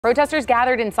Protesters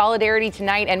gathered in solidarity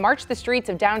tonight and marched the streets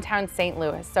of downtown St.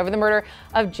 Louis over the murder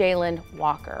of Jayland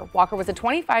Walker. Walker was a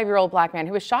 25-year-old black man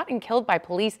who was shot and killed by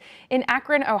police in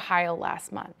Akron, Ohio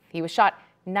last month. He was shot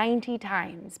 90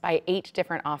 times by 8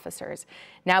 different officers.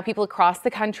 Now people across the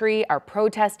country are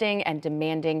protesting and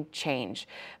demanding change.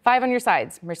 5 on your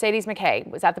sides. Mercedes McKay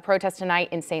was at the protest tonight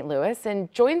in St. Louis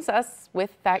and joins us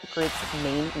with that group's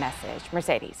main message.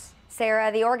 Mercedes.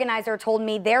 Sarah, the organizer told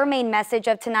me their main message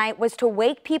of tonight was to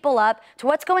wake people up to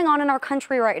what's going on in our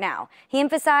country right now. He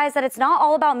emphasized that it's not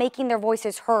all about making their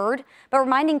voices heard, but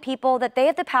reminding people that they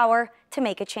have the power to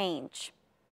make a change.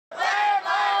 We're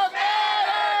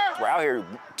out here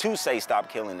to say stop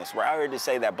killing us. We're out here to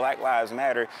say that Black Lives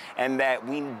Matter and that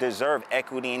we deserve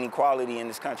equity and equality in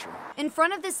this country. In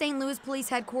front of the St. Louis Police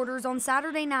Headquarters on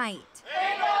Saturday night,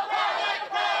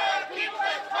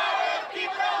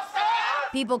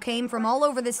 people came from all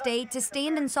over the state to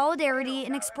stand in solidarity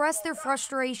and express their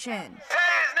frustration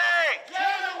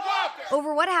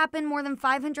over what happened more than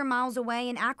 500 miles away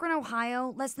in Akron,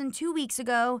 Ohio, less than 2 weeks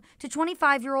ago to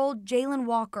 25-year-old Jayland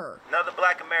Walker. Another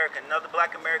black American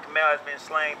male has been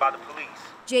slain by the police.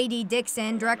 J.D.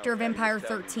 Dixon, director of Empire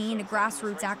 13, a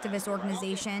grassroots activist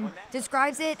organization,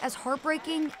 describes it as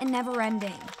heartbreaking and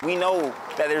never-ending. We know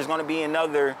that there's going to be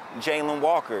another Jayland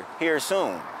Walker here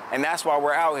soon. And that's why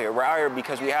we're out here. We're out here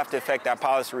because we have to affect that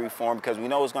policy reform because we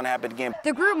know it's going to happen again.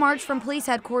 The group marched from police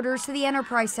headquarters to the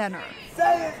Enterprise Center,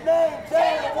 say his name,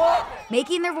 Jayland Walker,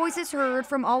 making their voices heard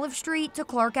from Olive Street to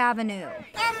Clark Avenue.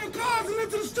 Out of the cars and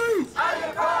into the streets! Out of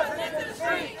the cars and into the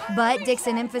streets! But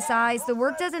Dixon emphasized the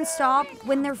work doesn't stop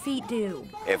when their feet do.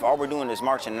 If all we're doing is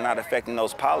marching and not affecting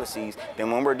those policies, then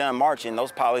when we're done marching,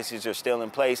 those policies are still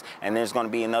in place and there's going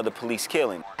to be another police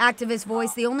killing. Activists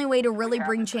voice the only way to really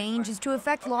bring change is to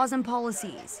affect laws and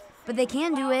policies, but they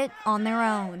can do it on their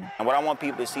own. And what I want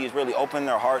people to see is really open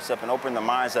their hearts up and open their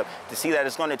minds up to see that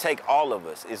it's going to take all of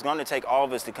us. It's going to take all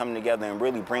of us to come together and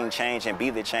really bring change and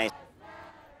be the change.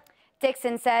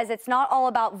 Dixon says it's not all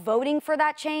about voting for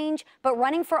that change, but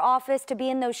running for office to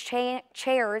be in those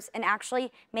chairs and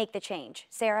actually make the change.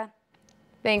 Sarah?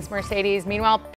 Thanks, Mercedes. Meanwhile,